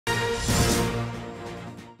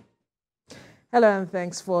Hello and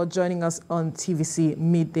thanks for joining us on TVC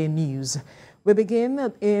Midday News. We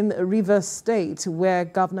begin in Rivers State, where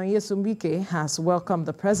Governor Nyesom Wike has welcomed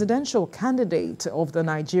the presidential candidate of the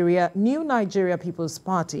New Nigeria People's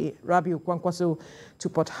Party, Rabiu Kwankwaso, to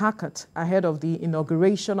Port Harcourt ahead of the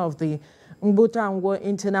inauguration of the Inaugurates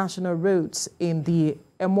International Roads in the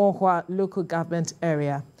Emohua local government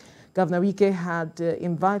area. Governor Wike had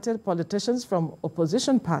invited politicians from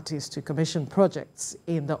opposition parties to commission projects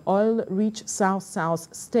in the oil-rich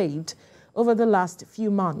South-South state over the last few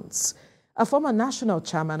months. A former national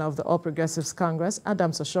chairman of the All Progressives Congress,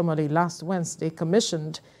 Adams Oshomole, last Wednesday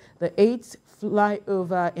commissioned the 8th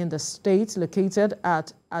flyover in the state located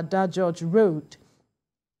at Ada George Road.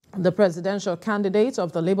 The presidential candidate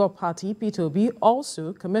of the Labour Party, Peter Obi,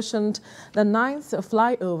 also commissioned the 9th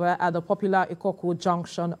flyover at the popular Ikoko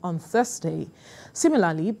Junction on Thursday.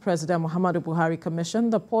 Similarly, President Muhammadu Buhari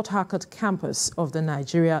commissioned the Port Harcourt campus of the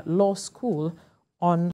Nigeria Law School on